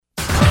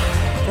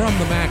From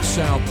the Max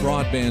South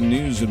Broadband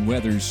News and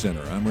Weather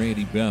Center, I'm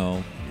Randy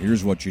Bell.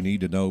 Here's what you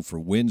need to know for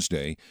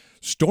Wednesday.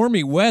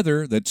 Stormy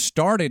weather that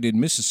started in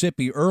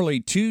Mississippi early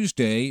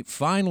Tuesday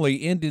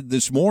finally ended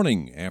this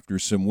morning after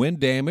some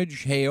wind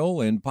damage, hail,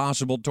 and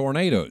possible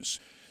tornadoes.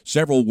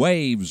 Several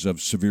waves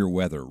of severe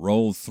weather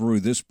rolled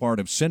through this part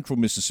of central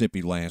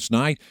Mississippi last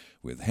night,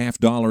 with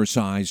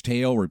half-dollar-sized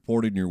hail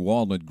reported near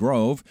Walnut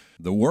Grove.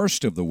 The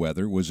worst of the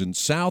weather was in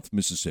South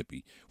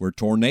Mississippi, where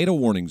tornado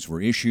warnings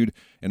were issued,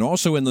 and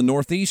also in the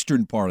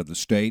northeastern part of the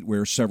state,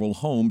 where several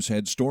homes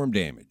had storm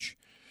damage.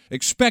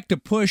 Expect a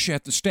push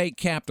at the state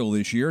capitol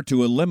this year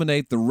to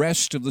eliminate the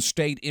rest of the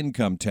state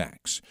income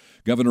tax.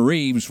 Governor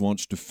Reeves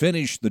wants to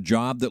finish the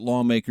job that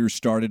lawmakers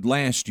started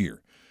last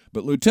year.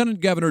 But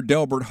Lieutenant Governor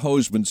Delbert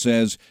Hosemann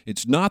says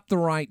it's not the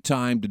right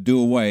time to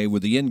do away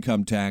with the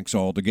income tax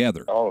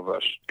altogether. All of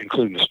us,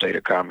 including the state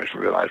economists,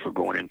 realize we're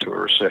going into a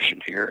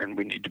recession here, and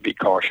we need to be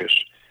cautious.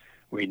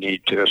 We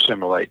need to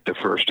assimilate the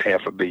first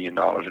 $500 million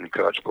in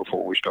cuts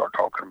before we start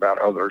talking about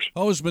others.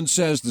 Hosemann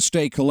says the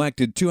state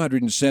collected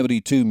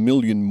 $272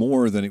 million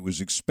more than it was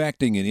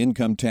expecting in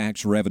income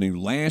tax revenue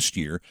last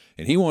year,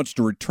 and he wants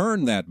to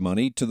return that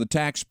money to the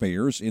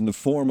taxpayers in the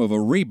form of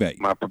a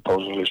rebate. My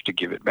proposal is to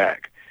give it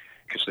back.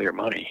 It's their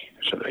money,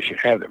 so they should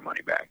have their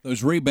money back.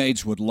 Those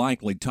rebates would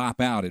likely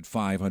top out at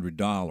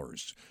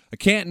 $500. A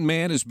Canton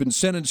man has been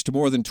sentenced to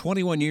more than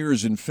 21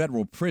 years in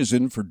federal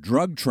prison for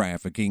drug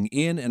trafficking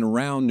in and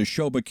around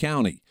Neshoba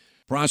County.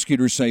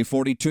 Prosecutors say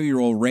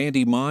 42-year-old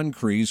Randy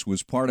Moncrief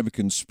was part of a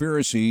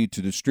conspiracy to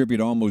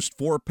distribute almost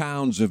 4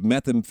 pounds of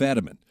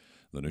methamphetamine.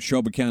 The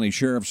Neshoba County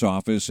Sheriff's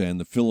Office and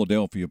the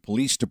Philadelphia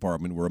Police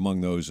Department were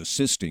among those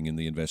assisting in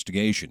the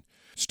investigation.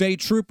 State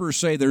troopers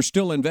say they're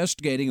still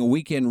investigating a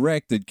weekend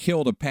wreck that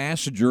killed a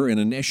passenger in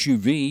an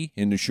SUV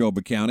in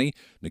Neshoba County.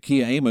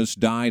 Nakia Amos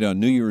died on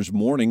New Year's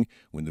morning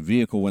when the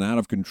vehicle went out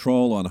of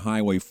control on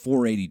Highway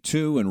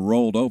 482 and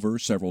rolled over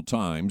several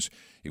times.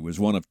 It was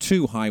one of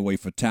 2 highway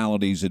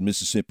fatalities in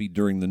Mississippi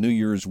during the New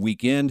Year's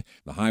weekend.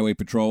 The Highway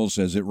Patrol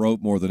says it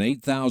wrote more than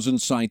 8,000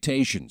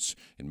 citations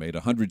and made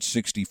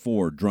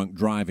 164 drunk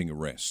driving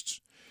arrests.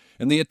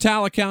 And the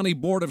Attala County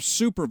Board of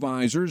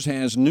Supervisors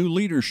has new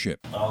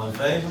leadership. All in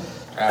favor?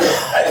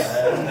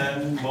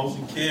 Aye.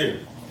 Motion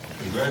carried.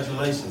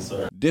 Congratulations,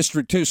 sir.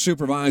 District 2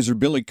 Supervisor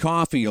Billy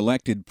Coffey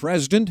elected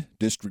president.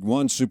 District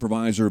 1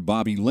 Supervisor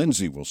Bobby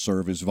Lindsay will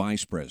serve as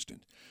vice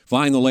president.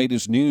 Find the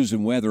latest news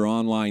and weather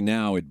online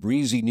now at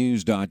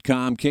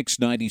breezynews.com,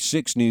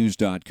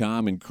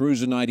 kicks96news.com, and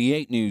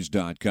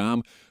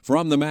cruiser98news.com.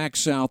 From the Max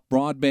South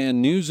Broadband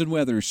News and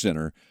Weather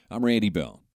Center, I'm Randy Bell.